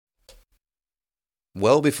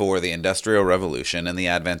Well before the Industrial Revolution and the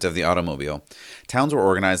advent of the automobile, towns were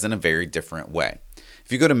organized in a very different way.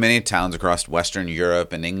 If you go to many towns across Western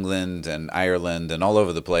Europe and England and Ireland and all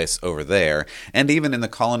over the place over there, and even in the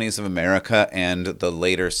colonies of America and the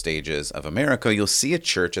later stages of America, you'll see a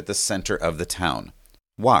church at the center of the town.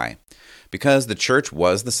 Why? Because the church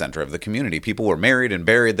was the center of the community. People were married and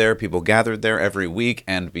buried there. People gathered there every week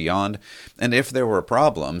and beyond. And if there were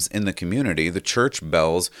problems in the community, the church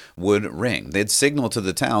bells would ring. They'd signal to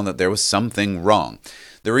the town that there was something wrong.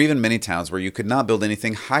 There were even many towns where you could not build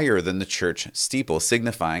anything higher than the church steeple,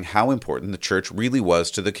 signifying how important the church really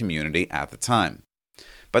was to the community at the time.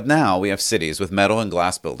 But now we have cities with metal and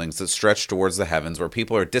glass buildings that stretch towards the heavens where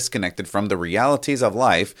people are disconnected from the realities of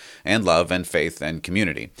life and love and faith and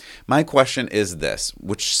community. My question is this: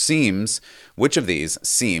 which of these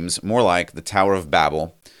seems more like the Tower of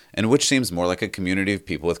Babel, and which seems more like a community of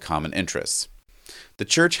people with common interests? The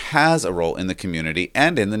church has a role in the community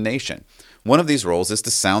and in the nation. One of these roles is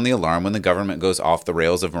to sound the alarm when the government goes off the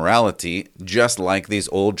rails of morality, just like these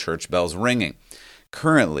old church bells ringing.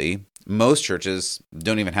 Currently, most churches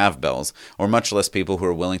don't even have bells, or much less people who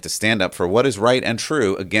are willing to stand up for what is right and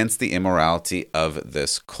true against the immorality of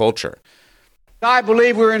this culture. I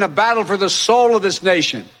believe we're in a battle for the soul of this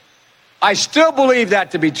nation. I still believe that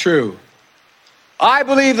to be true. I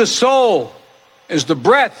believe the soul is the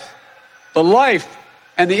breath, the life,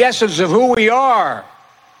 and the essence of who we are.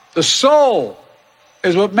 The soul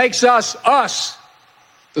is what makes us us.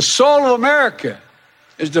 The soul of America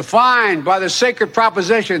is defined by the sacred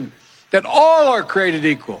proposition that all are created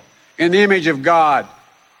equal in the image of God,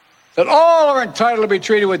 that all are entitled to be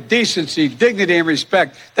treated with decency, dignity, and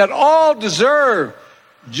respect, that all deserve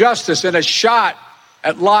justice and a shot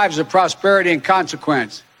at lives of prosperity and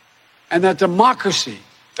consequence, and that democracy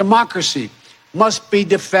must be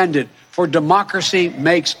defended, for democracy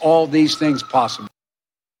makes all these things possible.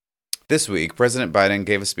 This week, President Biden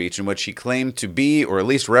gave a speech in which he claimed to be, or at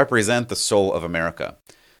least represent, the soul of America.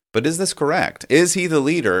 But is this correct? Is he the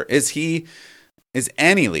leader? Is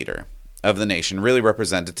any leader of the nation really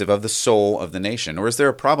representative of the soul of the nation? Or is there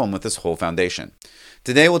a problem with this whole foundation?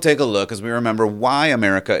 Today we'll take a look as we remember why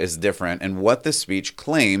America is different and what this speech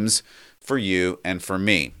claims for you and for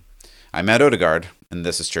me. I'm Matt Odegaard, and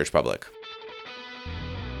this is Church Public.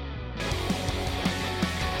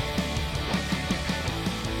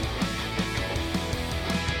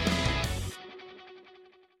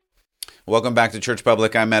 Welcome back to Church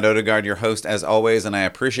Public. I'm Matt Odegaard, your host as always, and I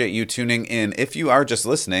appreciate you tuning in. If you are just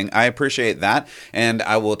listening, I appreciate that, and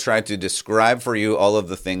I will try to describe for you all of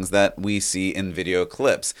the things that we see in video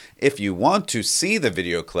clips. If you want to see the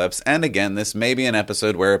video clips, and again, this may be an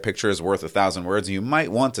episode where a picture is worth 1,000 words, you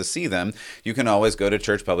might want to see them, you can always go to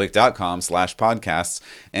churchpublic.com/podcasts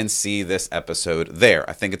and see this episode there.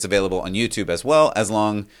 I think it's available on YouTube as well, as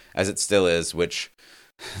long as it still is, which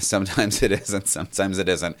sometimes it is and sometimes it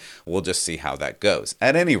isn't. We'll just see how that goes.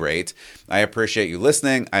 At any rate, I appreciate you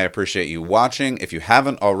listening. I appreciate you watching. If you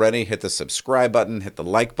haven't already, hit the subscribe button, hit the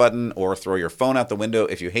like button, or throw your phone out the window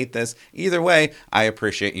if you hate this. Either way, I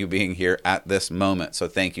appreciate you being here at this moment. So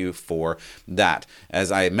thank you for that.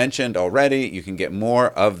 As I mentioned already, you can get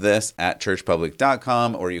more of this at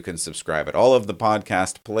churchpublic.com, or you can subscribe at all of the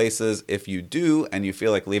podcast places. If you do and you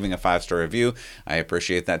feel like leaving a 5-star review, I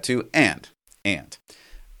appreciate that too. And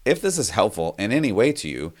if this is helpful in any way to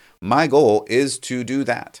you, my goal is to do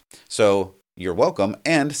that. So you're welcome,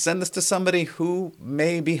 and send this to somebody who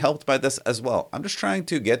may be helped by this as well. I'm just trying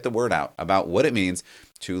to get the word out about what it means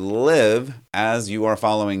to live as you are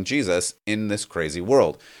following Jesus in this crazy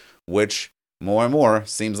world, which more and more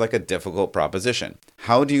seems like a difficult proposition.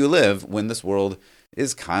 How do you live when this world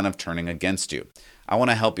is kind of turning against you? I want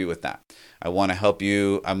to help you with that. I want to help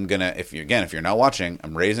you. If you're not watching,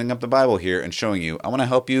 I'm raising up the Bible here and showing you. I want to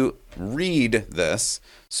help you read this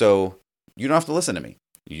so you don't have to listen to me.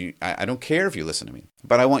 I don't care if you listen to me,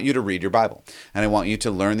 but I want you to read your Bible, and I want you to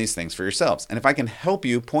learn these things for yourselves. And if I can help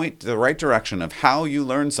you point to the right direction of how you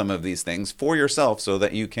learn some of these things for yourself so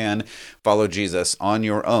that you can follow Jesus on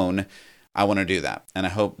your own, I want to do that. And I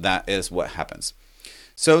hope that is what happens.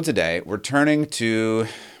 So today we're turning to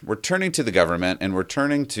the government, and we're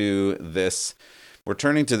turning to this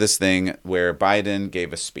thing where Biden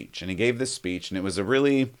gave a speech, and he gave this speech, and it was a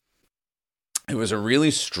really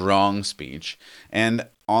strong speech. And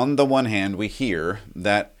on the one hand, we hear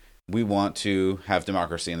that we want to have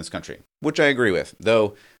democracy in this country, which I agree with.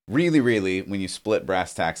 Though really, when you split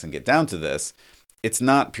brass tacks and get down to this, it's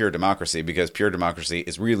not pure democracy, because pure democracy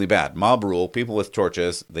is really bad. Mob rule, people with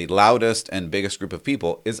torches, the loudest and biggest group of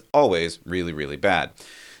people, is always really, really bad.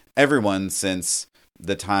 Everyone since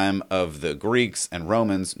the time of the Greeks and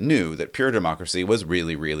Romans knew that pure democracy was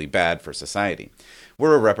really, really bad for society.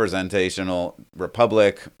 We're a representational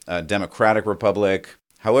republic, a democratic republic,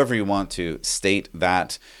 however you want to state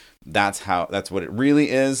that. That's what it really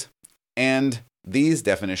is. And these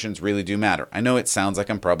definitions really do matter. I know it sounds like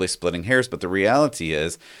I'm probably splitting hairs, but the reality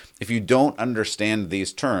is, if you don't understand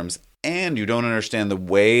these terms and you don't understand the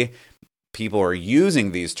way people are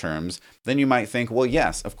using these terms, then you might think, well,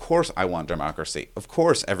 yes, of course I want democracy. Of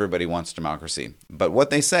course everybody wants democracy. But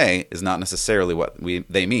what they say is not necessarily what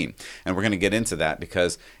they mean. And we're going to get into that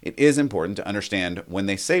because it is important to understand when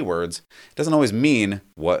they say words, it doesn't always mean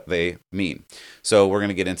what they mean. So we're going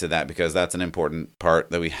to get into that because that's an important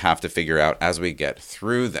part that we have to figure out as we get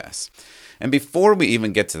through this. And before we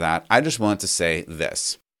even get to that, I just want to say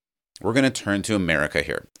this. We're going to turn to America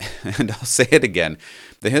here. And I'll say it again.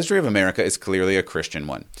 The history of America is clearly a Christian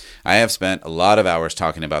one. I have spent a lot of hours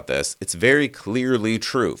talking about this. It's very clearly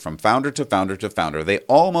true. From founder to founder to founder, they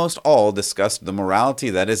almost all discussed the morality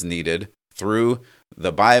that is needed through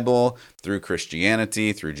the Bible, through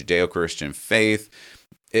Christianity, through Judeo-Christian faith.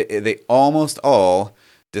 They almost all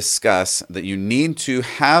discuss that you need to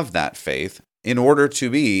have that faith in order to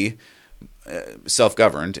be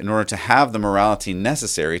self-governed, in order to have the morality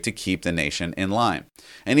necessary to keep the nation in line.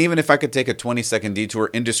 And even if I could take a 20-second detour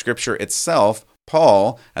into Scripture itself,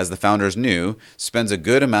 Paul, as the founders knew, spends a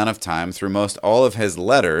good amount of time through most all of his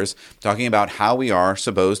letters talking about how we are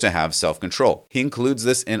supposed to have self-control. He includes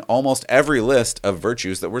this in almost every list of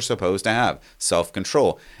virtues that we're supposed to have,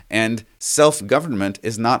 self-control. And self-government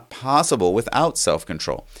is not possible without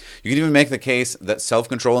self-control. You can even make the case that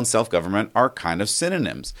self-control and self-government are kind of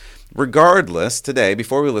synonyms. Regardless, today,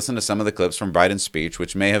 before we listen to some of the clips from Biden's speech,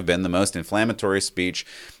 which may have been the most inflammatory speech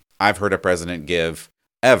I've heard a president give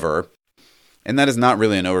ever, and that is not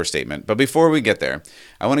really an overstatement. But before we get there,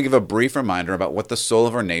 I want to give a brief reminder about what the soul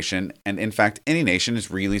of our nation, and in fact any nation,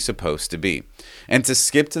 is really supposed to be. And to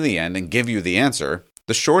skip to the end and give you the answer,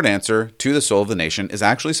 the short answer to the soul of the nation is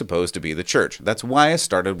actually supposed to be the church. That's why I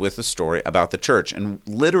started with the story about the church and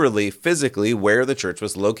literally, physically, where the church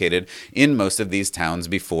was located in most of these towns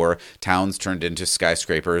before towns turned into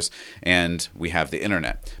skyscrapers and we have the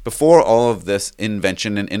internet. Before all of this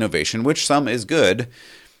invention and innovation, which some is good,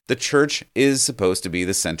 the church is supposed to be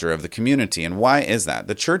the center of the community. And why is that?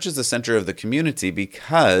 The church is the center of the community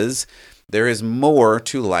because there is more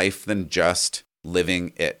to life than just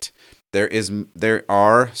living it. There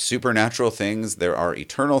are supernatural things, there are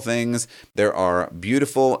eternal things, there are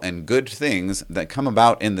beautiful and good things that come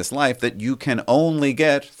about in this life that you can only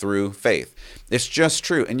get through faith. It's just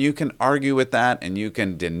true. And you can argue with that, and you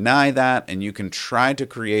can deny that, and you can try to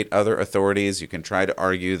create other authorities. You can try to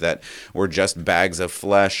argue that we're just bags of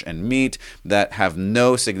flesh and meat that have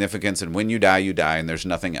no significance, and when you die, and there's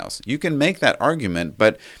nothing else. You can make that argument,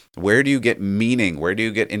 but where do you get meaning? Where do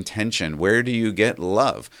you get intention? Where do you get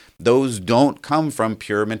love? Those don't come from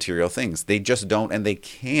pure material things. They just don't, and they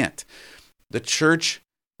can't. The church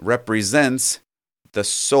represents the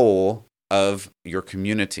soul of your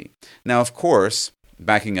community. Now, of course,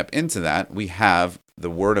 backing up into that, we have the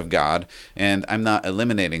Word of God, and I'm not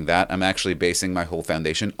eliminating that. I'm actually basing my whole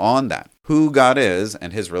foundation on that. Who God is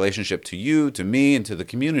and his relationship to you, to me, and to the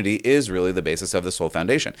community is really the basis of this whole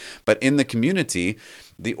foundation. But in the community,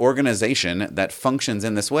 the organization that functions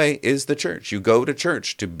in this way is the church. You go to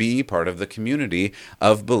church to be part of the community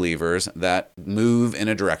of believers that move in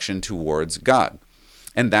a direction towards God.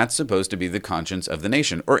 And that's supposed to be the conscience of the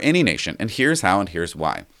nation, or any nation. And here's how and here's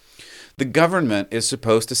why. The government is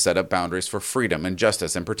supposed to set up boundaries for freedom and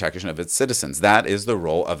justice and protection of its citizens. That is the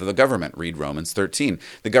role of the government. Read Romans 13.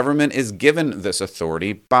 The government is given this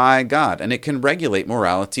authority by God, and it can regulate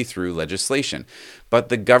morality through legislation. But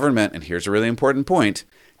the government, and here's a really important point,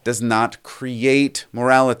 does not create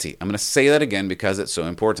morality. I'm going to say that again because it's so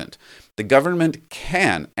important. The government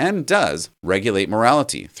can and does regulate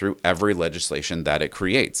morality through every legislation that it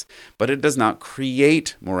creates, but it does not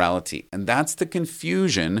create morality. And that's the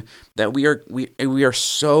confusion that we are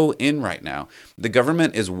so in right now. The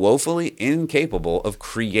government is woefully incapable of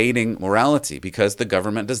creating morality because the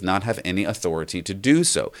government does not have any authority to do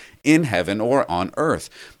so in heaven or on earth.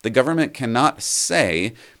 The government cannot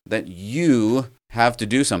say that you have to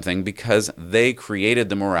do something because they created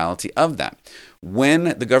the morality of that.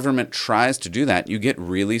 When the government tries to do that, you get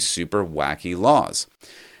really super wacky laws.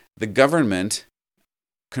 The government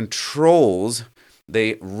controls,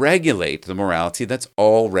 they regulate the morality that's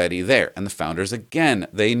already there. And the founders, again,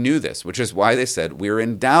 they knew this, which is why they said we're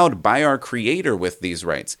endowed by our Creator with these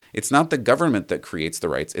rights. It's not the government that creates the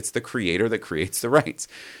rights, it's the Creator that creates the rights.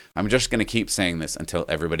 I'm just going to keep saying this until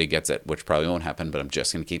everybody gets it, which probably won't happen, but I'm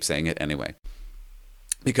just going to keep saying it anyway.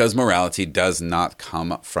 because morality does not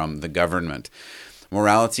come from the government.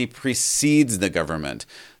 Morality precedes the government.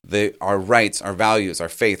 Our rights, our values, our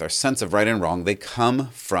faith, our sense of right and wrong, they come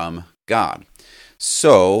from God.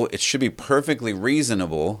 So it should be perfectly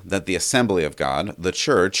reasonable that the assembly of God, the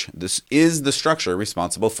church, this is the structure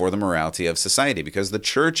responsible for the morality of society, because the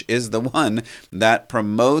church is the one that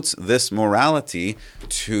promotes this morality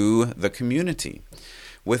to the community.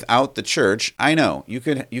 Without the church, I know you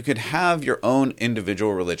could have your own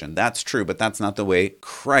individual religion. That's true, but that's not the way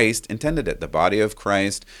Christ intended it. The body of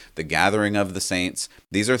Christ, the gathering of the saints,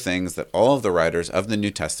 these are things that all of the writers of the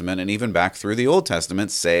New Testament and even back through the Old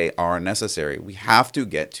Testament say are necessary. We have to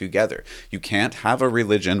get together. You can't have a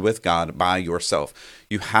religion with God by yourself.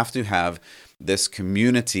 You have to have this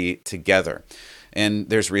community together. And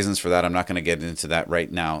there's reasons for that. I'm not going to get into that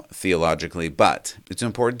right now theologically, but it's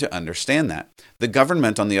important to understand that. The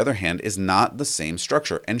government, on the other hand, is not the same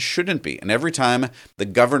structure and shouldn't be. And every time the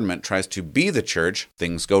government tries to be the church,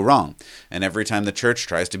 things go wrong. And every time the church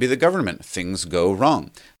tries to be the government, things go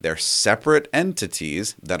wrong. They're separate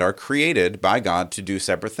entities that are created by God to do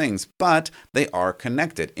separate things, but they are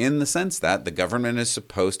connected in the sense that the government is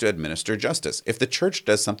supposed to administer justice. If the church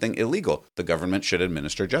does something illegal, the government should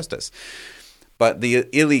administer justice. But the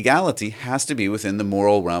illegality has to be within the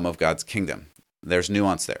moral realm of God's kingdom. There's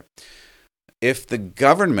nuance there. If the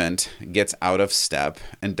government gets out of step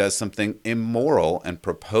and does something immoral and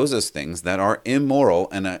proposes things that are immoral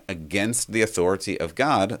and against the authority of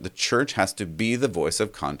God, the church has to be the voice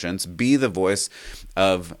of conscience, be the voice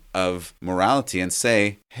of morality, and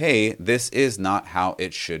say, hey, this is not how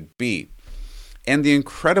it should be. And the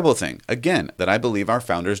incredible thing, again, that I believe our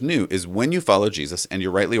founders knew is when you follow Jesus and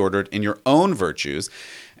you're rightly ordered in your own virtues,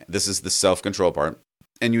 this is the self-control part,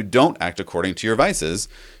 and you don't act according to your vices,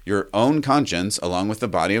 your own conscience, along with the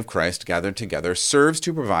body of Christ gathered together, serves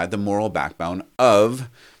to provide the moral backbone of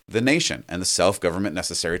the nation and the self-government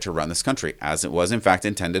necessary to run this country, as it was in fact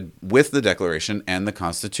intended with the Declaration and the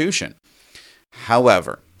Constitution.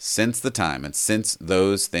 However, since the time and since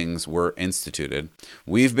those things were instituted,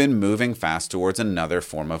 we've been moving fast towards another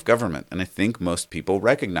form of government, and I think most people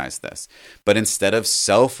recognize this. But instead of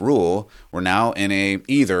self-rule, we're now in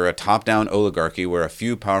either a top-down oligarchy where a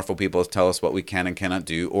few powerful people tell us what we can and cannot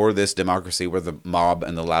do, or this democracy where the mob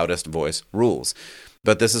and the loudest voice rules.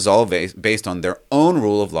 But this is all based on their own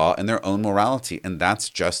rule of law and their own morality, and that's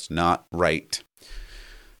just not right.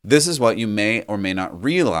 This is what you may or may not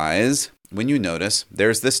realize when you notice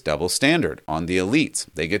there's this double standard on the elites.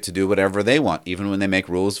 They get to do whatever they want, even when they make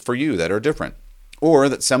rules for you that are different. Or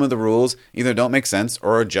that some of the rules either don't make sense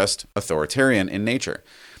or are just authoritarian in nature.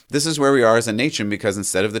 This is where we are as a nation, because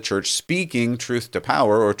instead of the church speaking truth to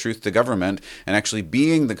power or truth to government and actually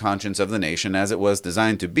being the conscience of the nation as it was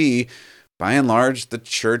designed to be, by and large, the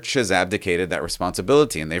church has abdicated that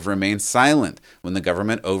responsibility, and they've remained silent when the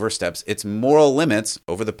government oversteps its moral limits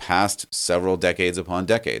over the past several decades upon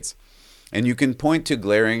decades. And you can point to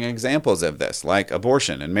glaring examples of this, like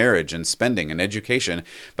abortion and marriage and spending and education.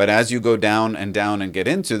 But as you go down and get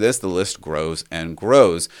into this, the list grows and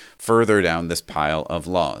grows further down this pile of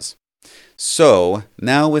laws. So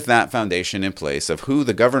now with that foundation in place of who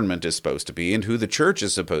the government is supposed to be and who the church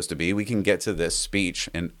is supposed to be, we can get to this speech.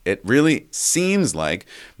 And it really seems like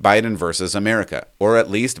Biden versus America, or at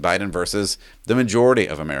least Biden versus the majority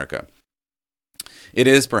of America. It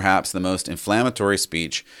is perhaps the most inflammatory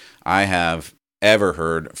speech I have ever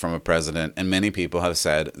heard from a president, and many people have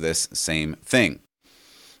said this same thing.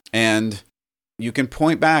 And you can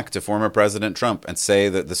point back to former President Trump and say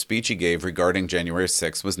that the speech he gave regarding January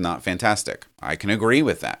 6th was not fantastic. I can agree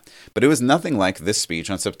with that. But it was nothing like this speech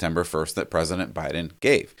on September 1st that President Biden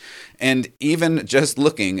gave. And even just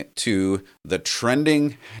looking to the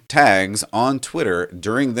trending tags on Twitter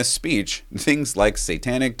during this speech, things like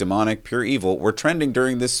satanic, demonic, pure evil were trending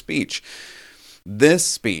during this speech. This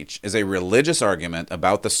speech is a religious argument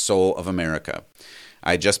about the soul of America.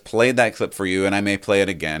 I just played that clip for you, and I may play it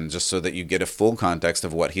again just so that you get a full context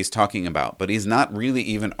of what he's talking about. But he's not really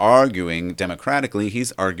even arguing democratically,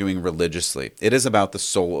 he's arguing religiously. It is about the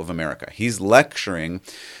soul of America. He's lecturing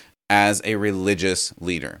as a religious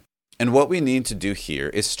leader. And what we need to do here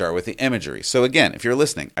is start with the imagery. So again, if you're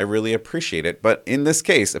listening, I really appreciate it. But in this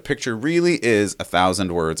case, a picture really is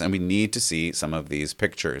 1,000 words, and we need to see some of these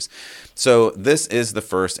pictures. So this is the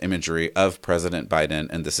first imagery of President Biden,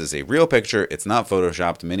 and this is a real picture. It's not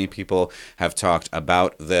photoshopped. Many people have talked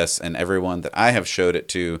about this, and everyone that I have showed it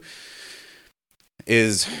to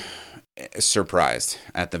is surprised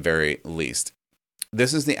at the very least.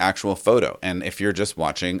 This is the actual photo. And if you're just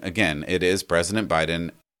watching, again, it is President Biden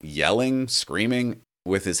yelling, screaming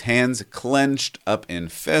with his hands clenched up in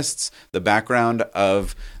fists. The background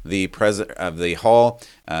of the hall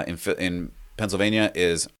in Pennsylvania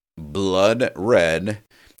is blood red,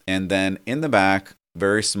 and then in the back,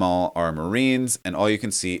 very small, are Marines, and all you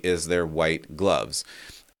can see is their white gloves.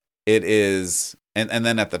 It is, and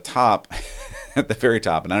then at the top, at the very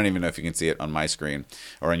top, and I don't even know if you can see it on my screen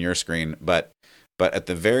or on your screen, but at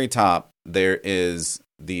the very top there is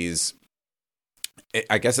these.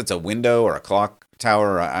 I guess it's a window or a clock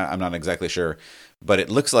tower. I'm not exactly sure, but it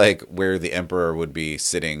looks like where the emperor would be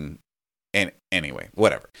sitting. And anyway,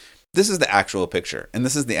 whatever. This is the actual picture, and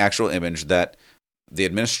this is the actual image that the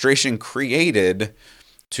administration created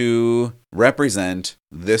to represent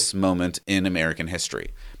this moment in American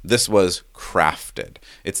history. This was crafted.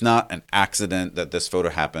 It's not an accident that this photo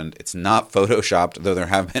happened. It's not photoshopped, though there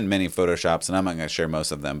have been many photoshops, and I'm not going to share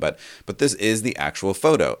most of them, but this is the actual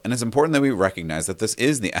photo. And it's important that we recognize that this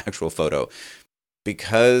is the actual photo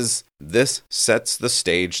because this sets the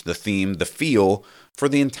stage, the theme, the feel for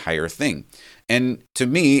the entire thing. And to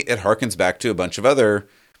me, it harkens back to a bunch of other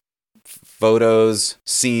photos,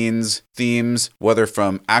 scenes, themes, whether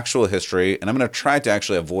from actual history, and I'm going to try to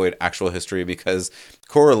actually avoid actual history because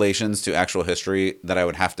correlations to actual history that I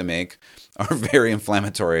would have to make are very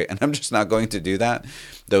inflammatory, and I'm just not going to do that,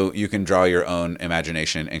 though you can draw your own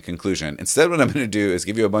imagination and conclusion. Instead, what I'm going to do is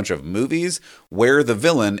give you a bunch of movies where the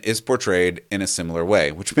villain is portrayed in a similar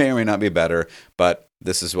way, which may or may not be better, but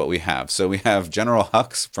this is what we have. So we have General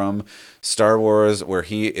Hux from Star Wars, where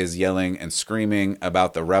he is yelling and screaming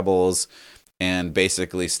about the rebels and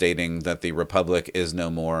basically stating that the Republic is no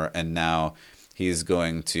more, and now he's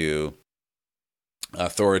going to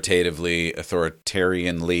authoritatively,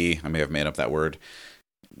 I may have made up that word,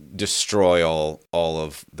 destroy all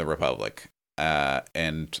of the Republic.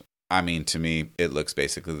 And I mean, to me, it looks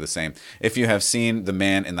basically the same. If you have seen The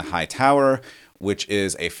Man in the High Tower, which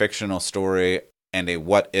is a fictional story and a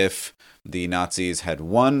what if the Nazis had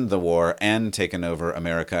won the war and taken over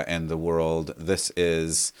America and the world, this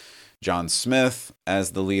is John Smith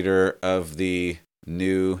as the leader of the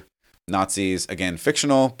new Nazis. Again,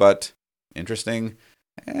 fictional, but interesting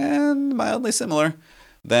and mildly similar.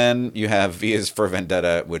 Then you have V is for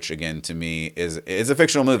Vendetta, which again to me is a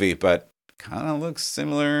fictional movie, but kind of looks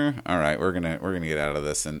similar. All right, we're gonna get out of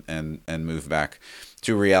this and move back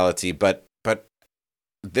to reality. But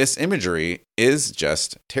this imagery is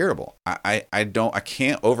just terrible. I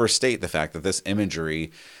can't overstate the fact that this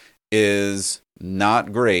imagery is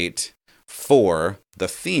not great for the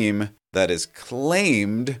theme that is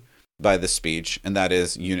claimed by the speech, and that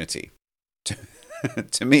is unity.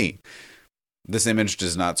 To me, this image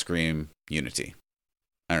does not scream unity.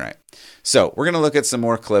 All right. So we're going to look at some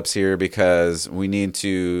more clips here because we need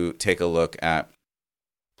to take a look at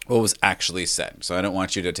what was actually said. So I don't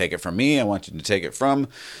want you to take it from me. I want you to take it from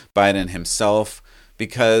Biden himself,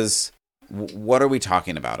 because what are we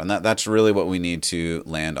talking about? And that's really what we need to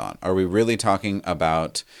land on. Are we really talking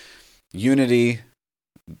about unity,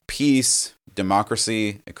 peace,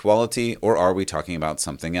 democracy, equality, or are we talking about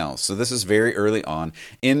something else? So this is very early on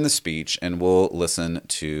in the speech, and we'll listen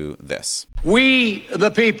to this. We the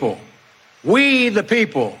people,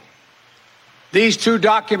 these two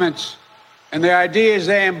documents and the ideas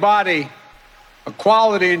they embody,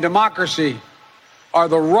 equality and democracy, are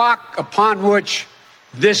the rock upon which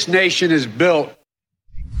this nation is built.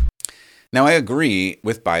 Now, I agree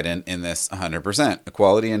with Biden in this 100%.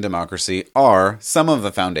 Equality and democracy are some of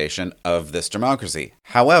the foundation of this democracy.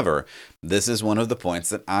 However, this is one of the points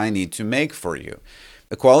that I need to make for you.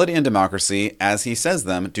 Equality and democracy, as he says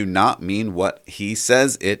them, do not mean what he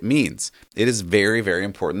says it means. It is very, very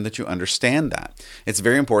important that you understand that. It's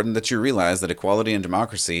very important that you realize that equality and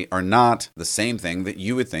democracy are not the same thing that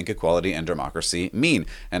you would think equality and democracy mean.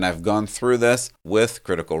 And I've gone through this with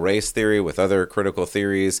critical race theory, with other critical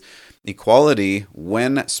theories. Equality,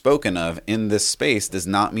 when spoken of in this space, does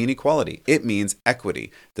not mean equality. It means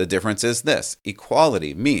equity. The difference is this.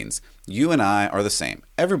 Equality means you and I are the same.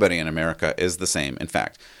 Everybody in America is the same. In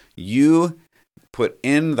fact, you put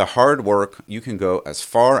in the hard work, you can go as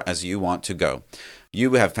far as you want to go.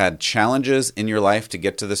 You have had challenges in your life to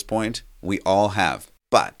get to this point. We all have.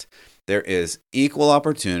 But there is equal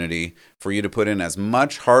opportunity for you to put in as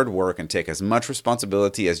much hard work and take as much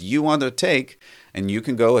responsibility as you want to take, and you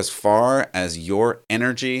can go as far as your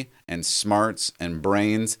energy and smarts and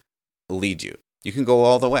brains lead you. You can go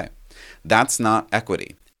all the way. That's not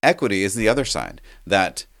equity. Equity is the other side,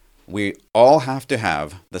 that we all have to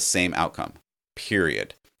have the same outcome,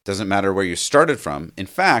 period. Doesn't matter where you started from. In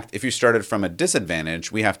fact, if you started from a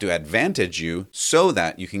disadvantage, we have to advantage you so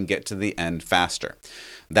that you can get to the end faster.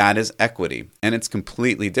 That is equity, and it's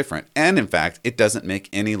completely different. And in fact, it doesn't make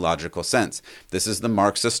any logical sense. This is the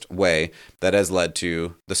Marxist way that has led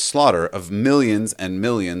to the slaughter of millions and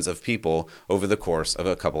millions of people over the course of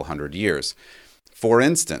a couple hundred years. For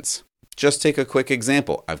instance, just take a quick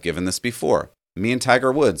example. I've given this before. Me and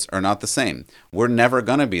Tiger Woods are not the same. We're never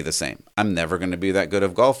going to be the same. I'm never going to be that good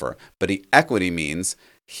of golfer. But equity means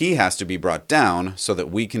he has to be brought down so that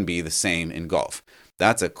we can be the same in golf.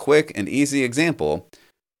 That's a quick and easy example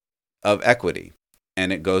of equity.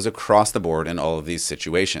 And it goes across the board in all of these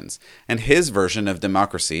situations. And his version of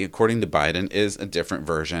democracy, according to Biden, is a different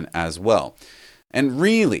version as well. And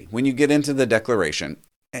really, when you get into the Declaration,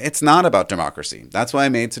 it's not about democracy. That's why I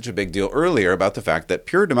made such a big deal earlier about the fact that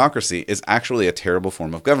pure democracy is actually a terrible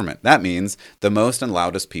form of government. That means the most and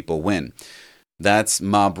loudest people win. That's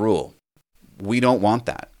mob rule. We don't want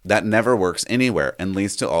that. That never works anywhere and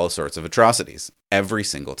leads to all sorts of atrocities every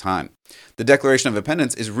single time. The Declaration of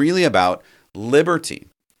Independence is really about liberty.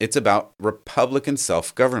 It's about Republican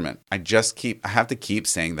self-government. I have to keep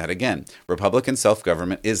saying that again. Republican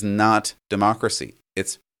self-government is not democracy.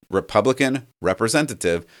 It's Republican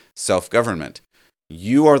representative self-government.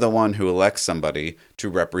 You are the one who elects somebody to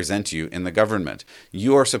represent you in the government.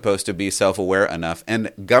 You are supposed to be self-aware enough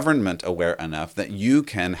and government-aware enough that you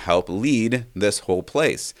can help lead this whole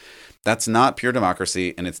place. That's not pure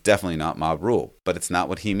democracy, and it's definitely not mob rule, but it's not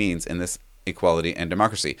what he means in this equality and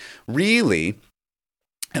democracy. Really,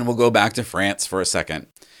 and we'll go back to France for a second,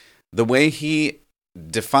 the way he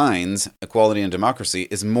defines equality and democracy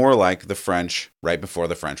is more like the French right before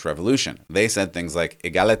the French Revolution. They said things like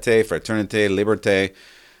égalité, fraternité, liberté,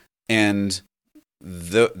 and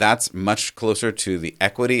that's much closer to the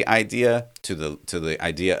equity idea, to the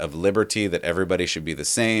idea of liberty, that everybody should be the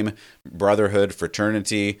same, brotherhood,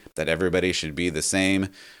 fraternity, that everybody should be the same.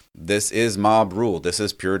 This is mob rule. This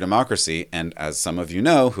is pure democracy. And as some of you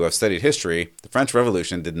know who have studied history, the French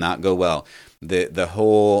Revolution did not go well. The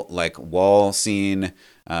whole wall scene,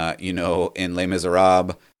 in Les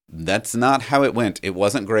Miserables, that's not how it went. It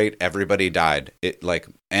wasn't great. Everybody died.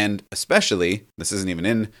 And especially, this isn't even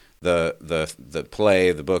in the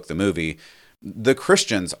play, the book, the movie, the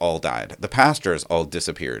Christians all died. The pastors all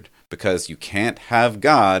disappeared because you can't have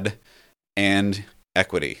God and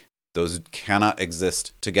equity. Those cannot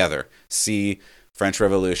exist together. See French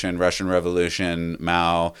Revolution, Russian Revolution,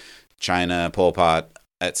 Mao, China, Pol Pot,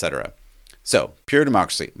 etc. So, pure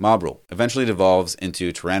democracy, mob rule, eventually devolves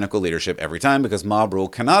into tyrannical leadership every time because mob rule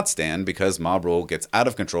cannot stand, because mob rule gets out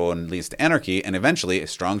of control and leads to anarchy, and eventually a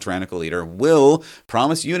strong tyrannical leader will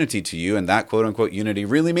promise unity to you, and that quote-unquote unity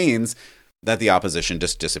really means that the opposition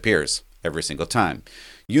just disappears every single time.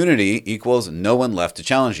 Unity equals no one left to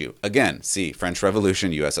challenge you. Again, see French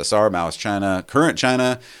Revolution, USSR, Maoist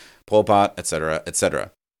China, Pol Pot, etc.,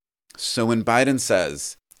 etc. So when Biden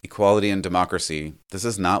says equality and democracy, this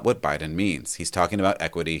is not what Biden means. He's talking about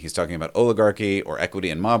equity. He's talking about oligarchy or equity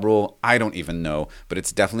and mob rule. I don't even know, but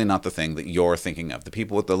it's definitely not the thing that you're thinking of. The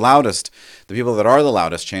people that are the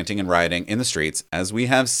loudest chanting and rioting in the streets, as we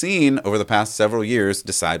have seen over the past several years,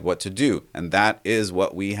 decide what to do. And that is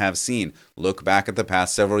what we have seen. Look back at the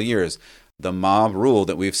past several years. The mob rule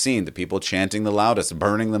that we've seen, the people chanting the loudest,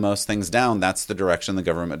 burning the most things down, that's the direction the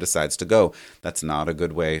government decides to go. That's not a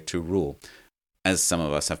good way to rule, as some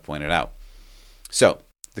of us have pointed out. So,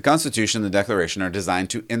 the Constitution and the Declaration are designed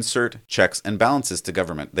to insert checks and balances to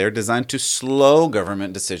government. They're designed to slow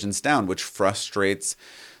government decisions down, which frustrates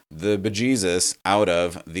the bejesus out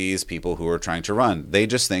of these people who are trying to run. They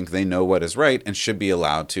just think they know what is right and should be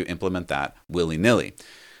allowed to implement that willy-nilly.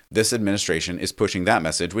 This administration is pushing that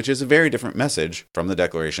message, which is a very different message from the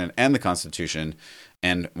Declaration and the Constitution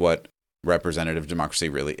and what representative democracy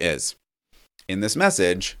really is. In this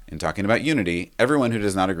message, in talking about unity, everyone who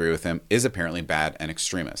does not agree with him is apparently bad and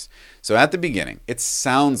extremist. So at the beginning, it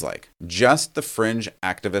sounds like just the fringe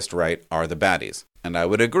activist right are the baddies. And I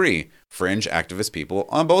would agree, fringe activist people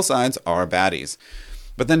on both sides are baddies.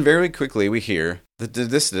 But then very quickly we hear that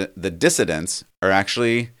the dissidents are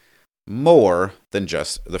actually more than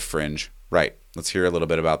just the fringe right. Let's hear a little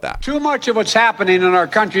bit about that. Too much of what's happening in our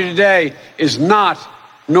country today is not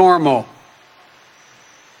normal.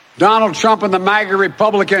 Donald Trump and the MAGA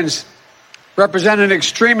Republicans represent an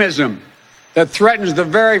extremism that threatens the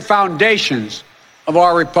very foundations of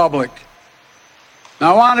our republic.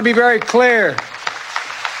 Now, I want to be very clear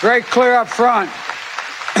up front.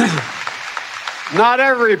 Not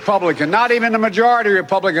every Republican, not even the majority of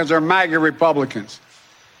Republicans are MAGA Republicans.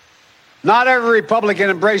 Not every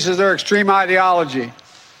Republican embraces their extreme ideology.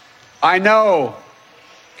 I know,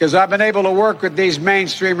 because I've been able to work with these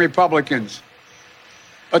mainstream Republicans.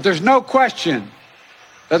 But there's no question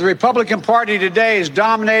that the Republican Party today is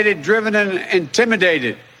dominated, driven, and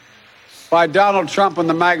intimidated by Donald Trump and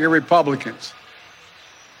the MAGA Republicans.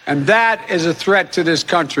 And that is a threat to this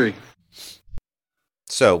country.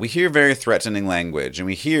 So we hear very threatening language, and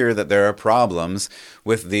we hear that there are problems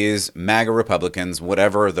with these MAGA Republicans,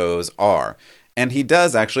 whatever those are. And he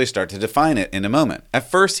does actually start to define it in a moment. At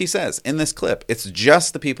first, he says in this clip, it's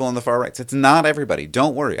just the people on the far right. It's not everybody.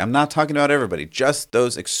 Don't worry. I'm not talking about everybody. Just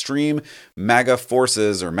those extreme MAGA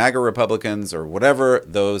forces or MAGA Republicans or whatever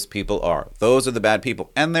those people are. Those are the bad people.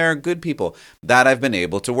 And they're good people that I've been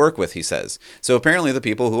able to work with, he says. So apparently the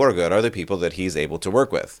people who are good are the people that he's able to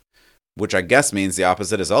work with, which I guess means the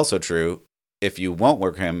opposite is also true. If you won't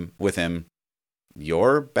work with him,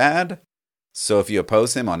 you're bad. So if you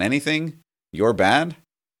oppose him on anything, you're bad?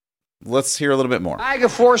 Let's hear a little bit more. MAGA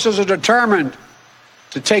forces are determined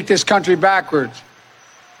to take this country backwards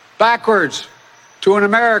to an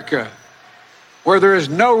America where there is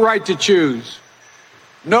no right to choose,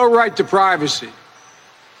 no right to privacy,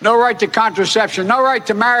 no right to contraception, no right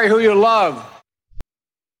to marry who you love.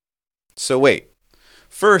 So wait.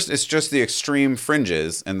 First, it's just the extreme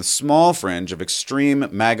fringes and the small fringe of extreme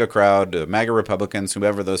MAGA crowd, MAGA Republicans,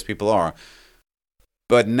 whoever those people are.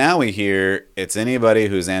 But now we hear it's anybody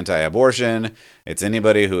who's anti-abortion, it's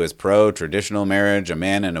anybody who is pro-traditional marriage, a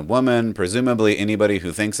man and a woman, presumably anybody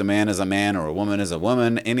who thinks a man is a man or a woman is a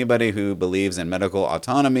woman, anybody who believes in medical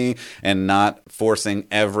autonomy and not forcing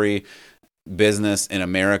every business in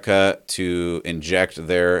America to inject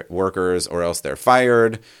their workers or else they're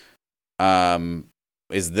fired.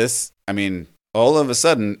 All of a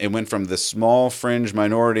sudden, it went from this small fringe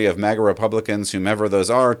minority of MAGA Republicans, whomever those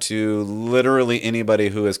are, to literally anybody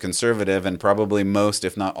who is conservative and probably most,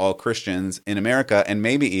 if not all, Christians in America, and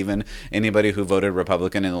maybe even anybody who voted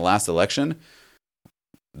Republican in the last election.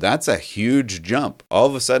 That's a huge jump. All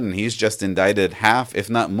of a sudden, he's just indicted half, if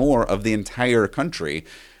not more, of the entire country.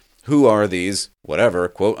 Who are these, whatever,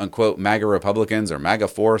 quote-unquote MAGA Republicans or MAGA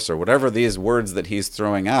force or whatever these words that he's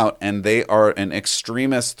throwing out, and they are an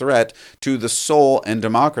extremist threat to the soul and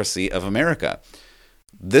democracy of America.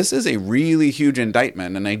 This is a really huge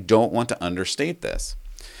indictment, and I don't want to understate this.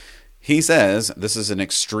 He says this is an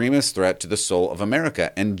extremist threat to the soul of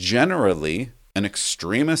America, and generally, an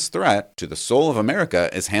extremist threat to the soul of America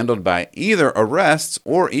is handled by either arrests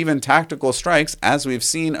or even tactical strikes, as we've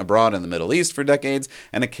seen abroad in the Middle East for decades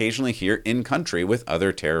and occasionally here in country with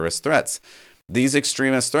other terrorist threats. These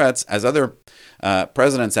extremist threats, as other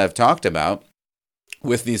presidents have talked about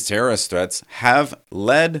with these terrorist threats, have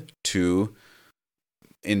led to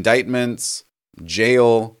indictments,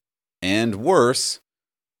 jail, and worse,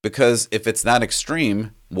 because if it's that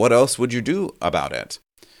extreme, what else would you do about it?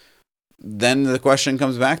 Then the question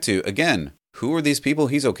comes back to, again, who are these people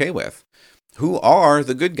he's okay with? Who are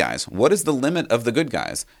the good guys? What is the limit of the good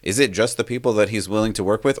guys? Is it just the people that he's willing to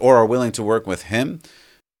work with or are willing to work with him?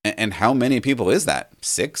 And how many people is that?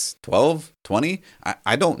 6, 12, 20?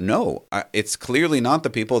 I don't know. It's clearly not the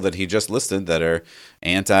people that he just listed that are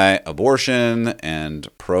anti-abortion and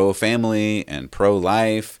pro-family and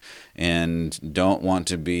pro-life and don't want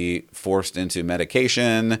to be forced into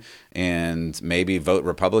medication and maybe vote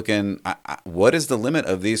Republican. What is the limit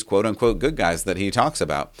of these quote-unquote good guys that he talks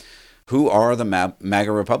about? Who are the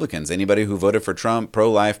MAGA Republicans? Anybody who voted for Trump,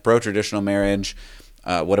 pro-life, pro-traditional marriage?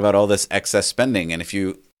 What about all this excess spending? And if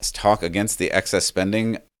you talk against the excess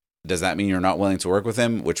spending, does that mean you're not willing to work with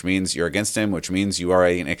him, which means you're against him, which means you are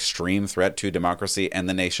an extreme threat to democracy and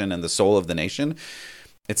the nation and the soul of the nation?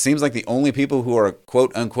 It seems like the only people who are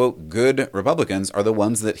quote-unquote good Republicans are the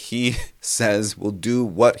ones that he says will do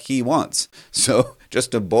what he wants. So just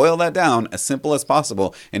to boil that down as simple as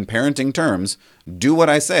possible in parenting terms, do what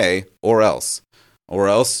I say or else. Or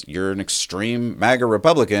else you're an extreme MAGA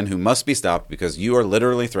Republican who must be stopped because you are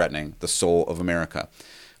literally threatening the soul of America.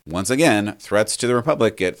 Once again, threats to the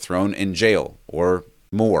Republic get thrown in jail or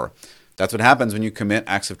more. That's what happens when you commit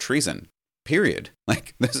acts of treason. Period.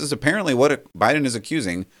 Like, this is apparently what Biden is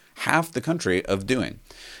accusing half the country of doing.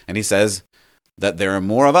 And he says that there are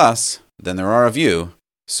more of us than there are of you,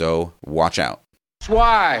 so watch out. That's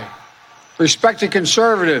why respected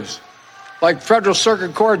conservatives like Federal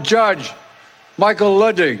Circuit Court Judge Michael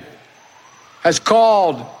Luttig has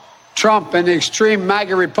called Trump and the extreme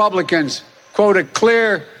MAGA Republicans, quote, a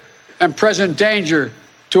clear and present danger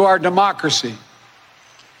to our democracy.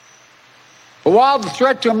 But while the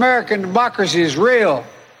threat to American democracy is real,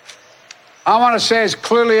 I want to say as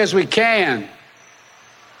clearly as we can,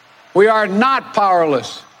 we are not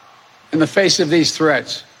powerless in the face of these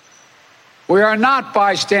threats. We are not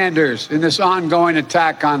bystanders in this ongoing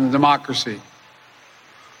attack on democracy.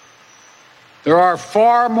 There are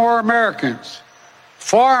far more Americans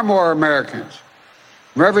from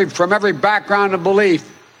every background and belief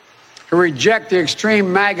who reject the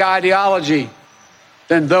extreme MAGA ideology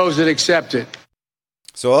than those that accept it.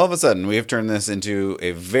 So all of a sudden, we have turned this into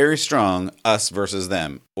a very strong us versus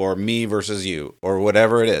them, or me versus you, or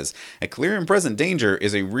whatever it is. A clear and present danger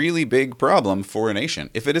is a really big problem for a nation.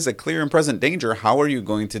 If it is a clear and present danger, how are you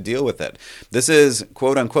going to deal with it? This is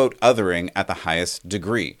quote-unquote othering at the highest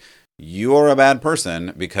degree. You are a bad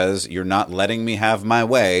person because you're not letting me have my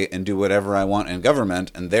way and do whatever I want in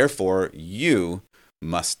government, and therefore you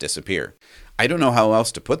must disappear. I don't know how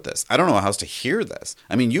else to put this. I don't know how else to hear this.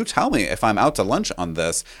 I mean, you tell me if I'm out to lunch on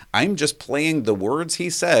this. I'm just playing the words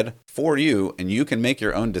he said for you, and you can make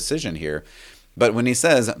your own decision here. But when he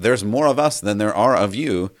says, there's more of us than there are of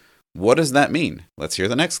you, what does that mean? Let's hear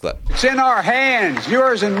the next clip. It's in our hands,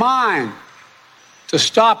 yours and mine, to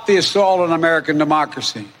stop the assault on American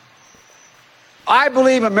democracy. I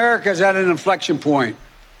believe America is at an inflection point.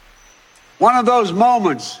 One of those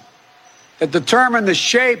moments that determine the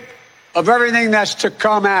shape of everything that's to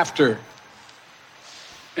come after.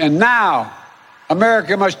 And now,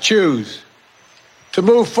 America must choose to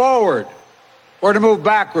move forward or to move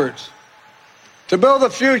backwards, to build a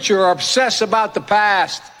future or obsess about the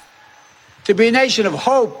past, to be a nation of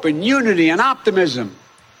hope and unity and optimism,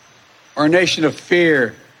 or a nation of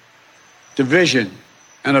fear, division,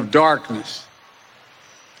 and of darkness.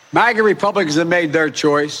 MAGA Republicans have made their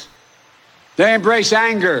choice. They embrace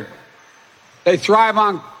anger. They thrive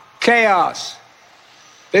on chaos.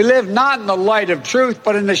 They live not in the light of truth,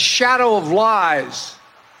 but in the shadow of lies.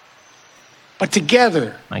 But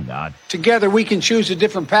together, my God, together we can choose a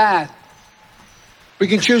different path. We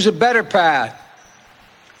can choose a better path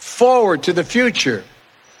forward to the future.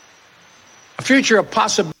 A future of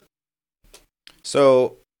possibility.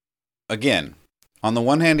 So, again, on the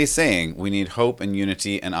one hand, he's saying we need hope and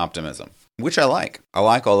unity and optimism, which I like. I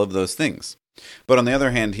like all of those things. But on the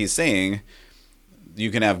other hand, he's saying you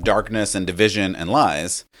can have darkness and division and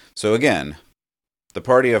lies. So again, the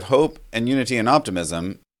party of hope and unity and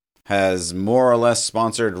optimism has more or less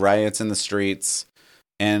sponsored riots in the streets,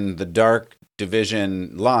 and the dark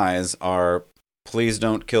division lies are please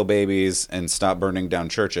don't kill babies and stop burning down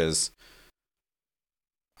churches.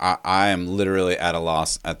 I am literally at a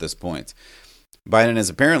loss at this point. Biden is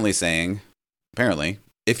apparently saying,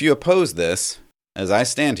 if you oppose this, as I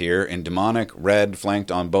stand here in demonic red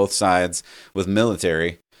flanked on both sides with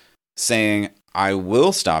military, saying, I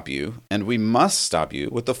will stop you and we must stop you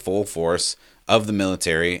with the full force of the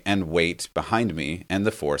military and weight behind me and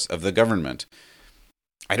the force of the government.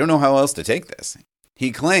 I don't know how else to take this.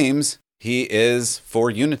 He claims he is for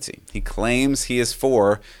unity. He claims he is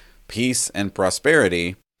for peace and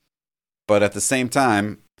prosperity, but at the same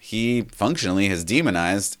time, he functionally has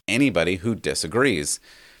demonized anybody who disagrees.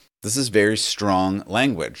 This is very strong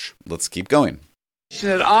language. Let's keep going.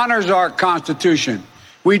 That honors our Constitution.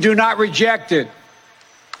 We do not reject it.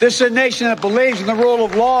 This is a nation that believes in the rule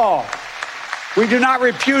of law. We do not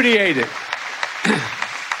repudiate it.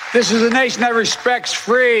 This is a nation that respects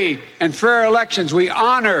free and fair elections. We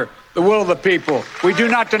honor the will of the people. We do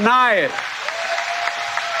not deny it.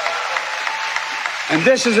 And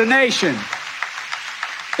this is a nation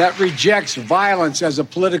that rejects violence as a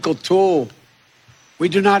political tool. We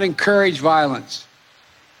do not encourage violence.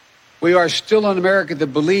 We are still an America that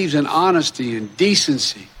believes in honesty and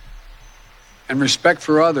decency and respect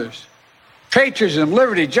for others. Patriotism,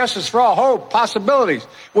 liberty, justice for all, hope, possibilities.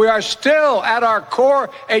 We are still, at our core,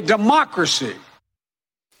 a democracy.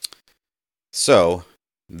 So,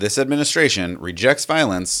 this administration rejects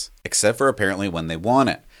violence, except for apparently when they want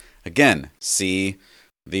it. Again, see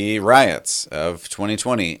the riots of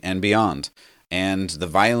 2020 and beyond, and the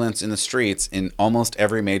violence in the streets in almost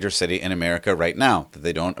every major city in America right now that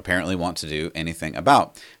they don't apparently want to do anything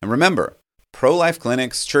about. And remember, pro-life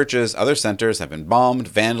clinics, churches, other centers have been bombed,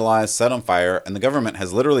 vandalized, set on fire, and the government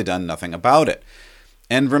has literally done nothing about it.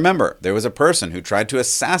 And remember, there was a person who tried to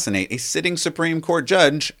assassinate a sitting Supreme Court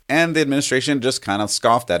judge, and the administration just kind of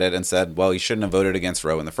scoffed at it and said, well, you shouldn't have voted against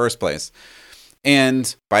Roe in the first place.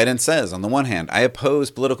 And Biden says, on the one hand, I oppose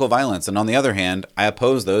political violence, and on the other hand, I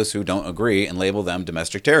oppose those who don't agree and label them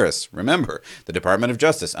domestic terrorists. Remember, the Department of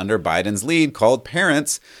Justice under Biden's lead called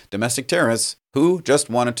parents domestic terrorists who just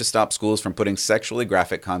wanted to stop schools from putting sexually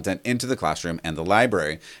graphic content into the classroom and the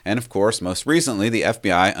library. And of course, most recently, the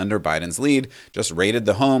FBI under Biden's lead just raided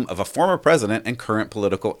the home of a former president and current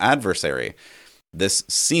political adversary. This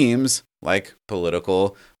seems like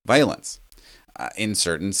political violence in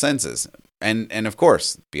certain senses. And of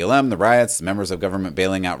course, BLM, the riots, members of government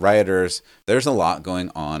bailing out rioters, there's a lot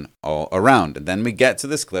going on all around. And then we get to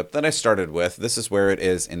this clip that I started with. This is where it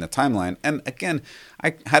is in the timeline. And again,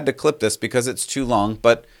 I had to clip this because it's too long,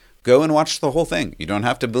 but go and watch the whole thing. You don't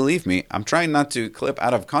have to believe me. I'm trying not to clip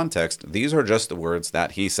out of context. These are just the words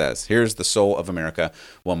that he says. Here's the soul of America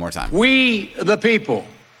one more time. We the people.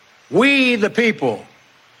 We the people.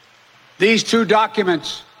 These two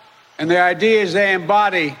documents and the ideas they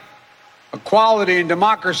embody, equality and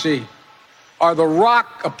democracy, are the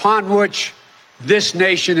rock upon which this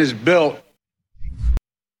nation is built.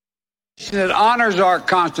 It honors our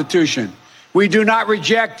Constitution. We do not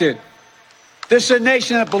reject it. This is a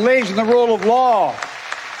nation that believes in the rule of law.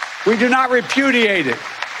 We do not repudiate it.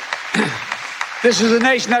 This is a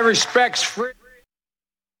nation that respects free.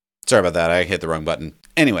 Sorry about that. I hit the wrong button.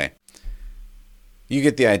 Anyway, you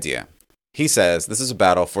get the idea. He says this is a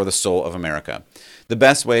battle for the soul of America. The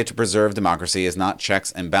best way to preserve democracy is not checks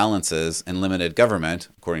and balances and limited government,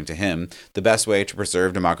 according to him. The best way to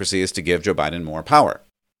preserve democracy is to give Joe Biden more power.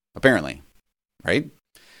 Apparently. Right?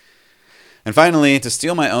 And finally, to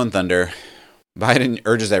steal my own thunder, Biden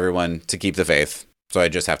urges everyone to keep the faith. So I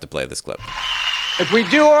just have to play this clip. If we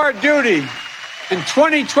do our duty in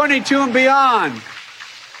 2022 and beyond,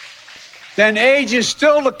 then ages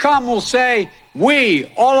still to come will say, we,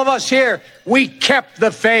 all of us here, we kept the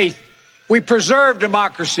faith. We preserved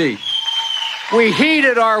democracy. We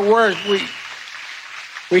heeded our worst.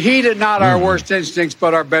 We heeded not our worst instincts,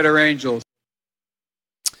 but our better angels.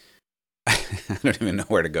 I don't even know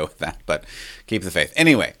where to go with that, but keep the faith.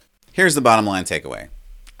 Anyway, here's the bottom line takeaway.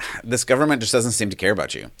 This government just doesn't seem to care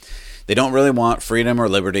about you. They don't really want freedom or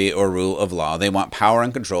liberty or rule of law. They want power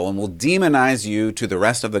and control and will demonize you to the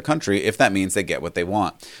rest of the country if that means they get what they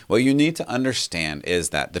want. What you need to understand is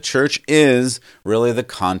that the church is really the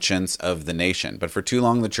conscience of the nation. But for too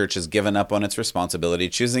long, the church has given up on its responsibility,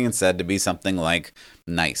 choosing instead to be something like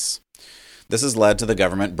nice. This has led to the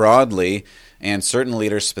government broadly and certain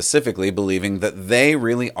leaders specifically believing that they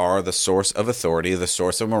really are the source of authority, the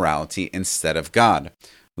source of morality instead of God.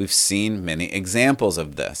 We've seen many examples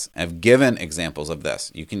of this. I've given examples of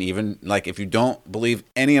this. You can even, if you don't believe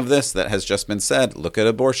any of this that has just been said, look at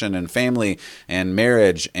abortion and family and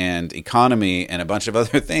marriage and economy and a bunch of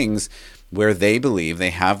other things where they believe they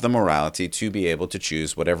have the morality to be able to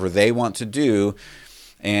choose whatever they want to do.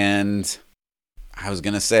 And I was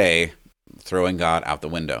going to say, throwing God out the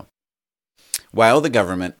window. While the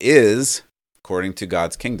government is, according to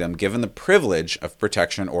God's kingdom, given the privilege of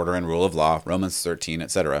protection, order, and rule of law, Romans 13,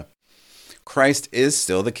 etc., Christ is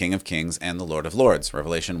still the King of Kings and the Lord of Lords,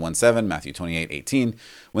 Revelation 1:7, Matthew 28:18.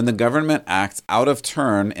 When the government acts out of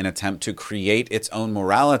turn in attempt to create its own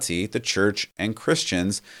morality, the church and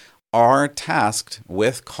Christians are tasked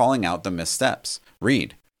with calling out the missteps.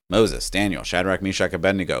 Read Moses, Daniel, Shadrach, Meshach,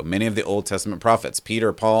 Abednego, many of the Old Testament prophets,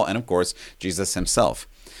 Peter, Paul, and of course, Jesus himself.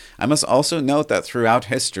 I must also note that throughout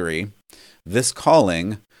history, this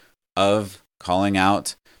calling of calling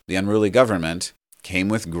out the unruly government came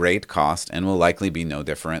with great cost and will likely be no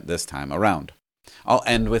different this time around. I'll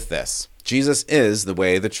end with this. Jesus is the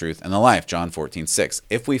way, the truth, and the life, John 14:6.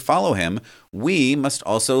 If we follow him, we must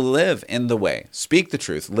also live in the way, speak the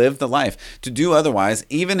truth, live the life. To do otherwise,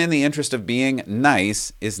 even in the interest of being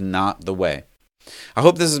nice, is not the way. I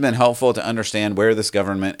hope this has been helpful to understand where this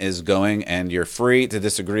government is going, and you're free to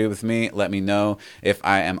disagree with me. Let me know if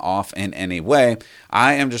I am off in any way.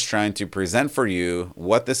 I am just trying to present for you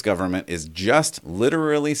what this government is just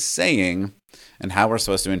literally saying and how we're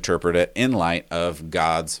supposed to interpret it in light of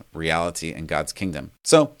God's reality and God's kingdom.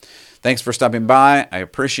 So, thanks for stopping by. I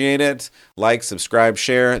appreciate it. Like, subscribe,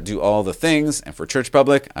 share, do all the things. And for Church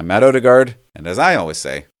Public, I'm Matt Odegaard, and as I always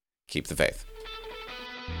say, keep the faith.